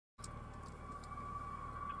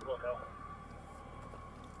We'll go.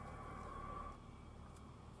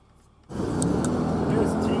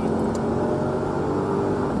 Here's T.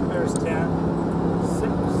 There's 10,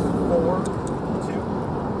 6, 4, 2,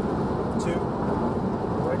 2.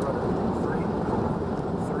 Right rudder. 3,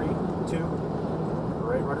 3, 2.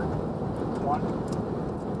 Right rudder. 1.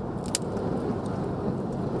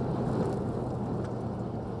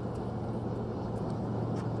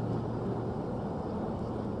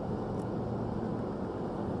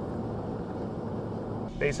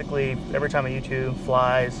 Basically, every time a U-2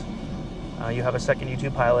 flies, you have a second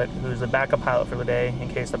U-2 pilot who's the backup pilot for the day in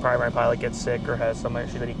case the primary pilot gets sick or has some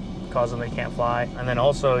issue that he causes them they can't fly. And then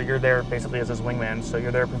also you're there basically as his wingman, so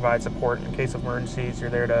you're there to provide support in case of emergencies.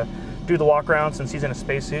 You're there to do the walk around since he's in a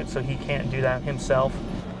spacesuit, so he can't do that himself.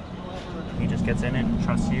 He just gets in it and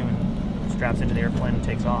trusts you and straps into the airplane and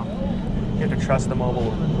takes off. You have to trust the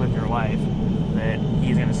mobile with your life that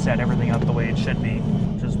he's going to set everything up the way it should be,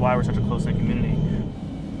 which is why we're such a close-knit community.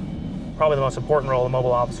 Probably the most important role of the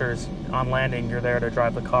mobile officer is on landing. You're there to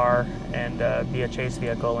drive the car and be a chase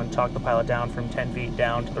vehicle and talk the pilot down from 10 feet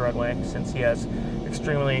down to the runway, since he has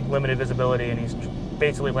extremely limited visibility and he's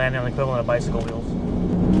basically landing on the equivalent of bicycle wheels.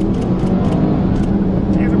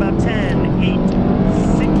 Here's about 10, 8,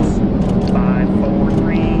 6, 5, 4,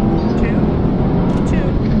 3, 2,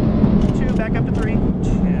 2, 2, back up to 3, 2,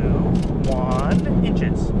 1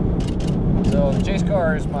 inches. So the chase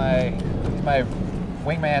car is my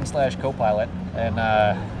wingman slash co-pilot, and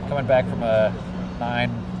coming back from a 9,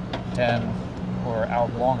 10, or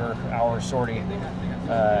longer hour sortie,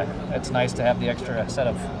 it's nice to have the extra set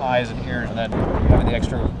of eyes and ears, and then having the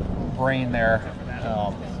extra brain there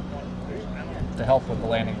to help with the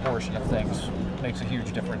landing portion of things makes a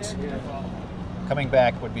huge difference. Coming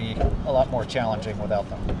back would be a lot more challenging without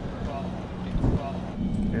them.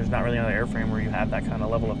 There's not really another airframe where you have that kind of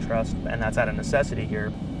level of trust, and that's at a necessity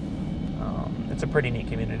here. It's a pretty neat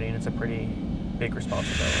community, and it's a pretty big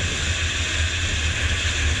responsibility.